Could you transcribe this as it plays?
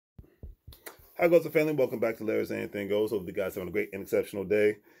How goes the family? Welcome back to Larry's Anything Goes. Hope you guys having a great and exceptional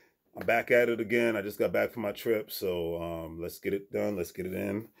day. I'm back at it again. I just got back from my trip, so let's get it done. Let's get it in,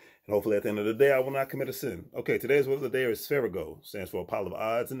 and hopefully at the end of the day, I will not commit a sin. Okay, today's word of the day is Farrago. Stands for a pile of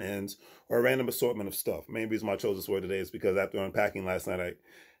odds and ends or a random assortment of stuff. Main reason why I chose this word today is because after unpacking last night,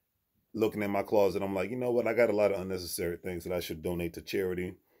 looking in my closet, I'm like, you know what? I got a lot of unnecessary things that I should donate to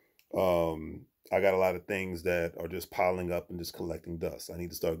charity. I got a lot of things that are just piling up and just collecting dust. I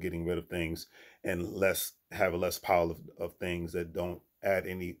need to start getting rid of things and have a less pile of things that don't add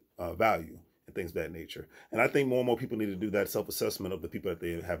any value and things of that nature. And I think more and more people need to do that self-assessment of the people that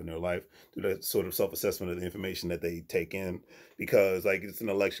they have in their life, do that sort of self-assessment of the information that they take in, because like it's an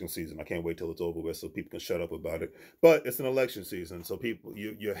election season. I can't wait till it's over with so people can shut up about it. But it's an election season, so people,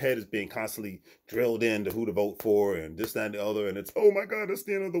 your head is being constantly drilled into who to vote for and this, that, and the other. And it's, oh my God, that's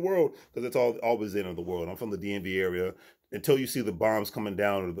the end of the world, because it's always the end of the world. I'm from the DMV area. Until you see the bombs coming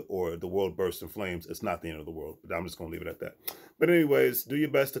down or the world burst in flames, it's not the end of the world. But I'm just going to leave it at that. But anyways, do your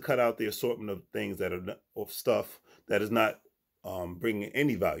best to cut out the assortment of things that are of stuff that is not bringing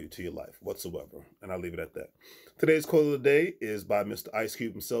any value to your life whatsoever. And I'll leave it at that. Today's quote of the day is by Mr. Ice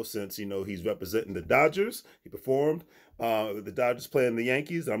Cube himself, since, you know, he's representing the Dodgers. He performed the Dodgers playing the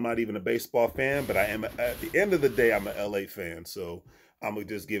Yankees. I'm not even a baseball fan, but I am, at the end of the day, I'm an LA fan. So I'm going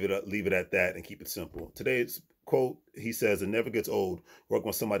to just leave it at that and keep it simple. Today's quote, he says, it never gets old. Working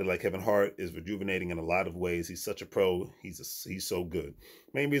with somebody like Kevin Hart is rejuvenating in a lot of ways. He's such a pro. He's so good.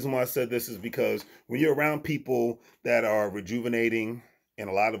 Main reason why I said this is because when you're around people that are rejuvenating in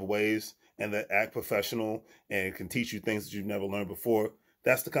a lot of ways and that act professional and can teach you things that you've never learned before,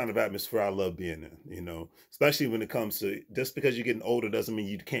 that's the kind of atmosphere I love being in, you know, especially when it comes to, just because you're getting older doesn't mean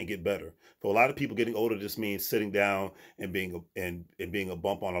you can't get better. For a lot of people, getting older just means sitting down and being a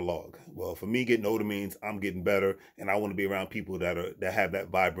bump on a log. Well, for me, getting older means I'm getting better, and I want to be around people that have that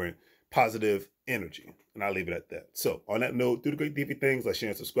vibrant, positive energy. And I'll leave it at that. So on that note, do the great DV things, like, share,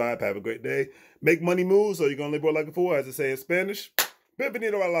 and subscribe. Have a great day. Make money moves, or you're going to live like a fool, as they say in Spanish.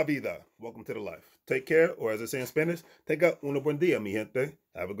 Bienvenido a la vida. Welcome to the life. Take care, or as I say in Spanish, tenga un buen día, mi gente.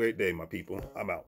 Have a great day, my people. I'm out.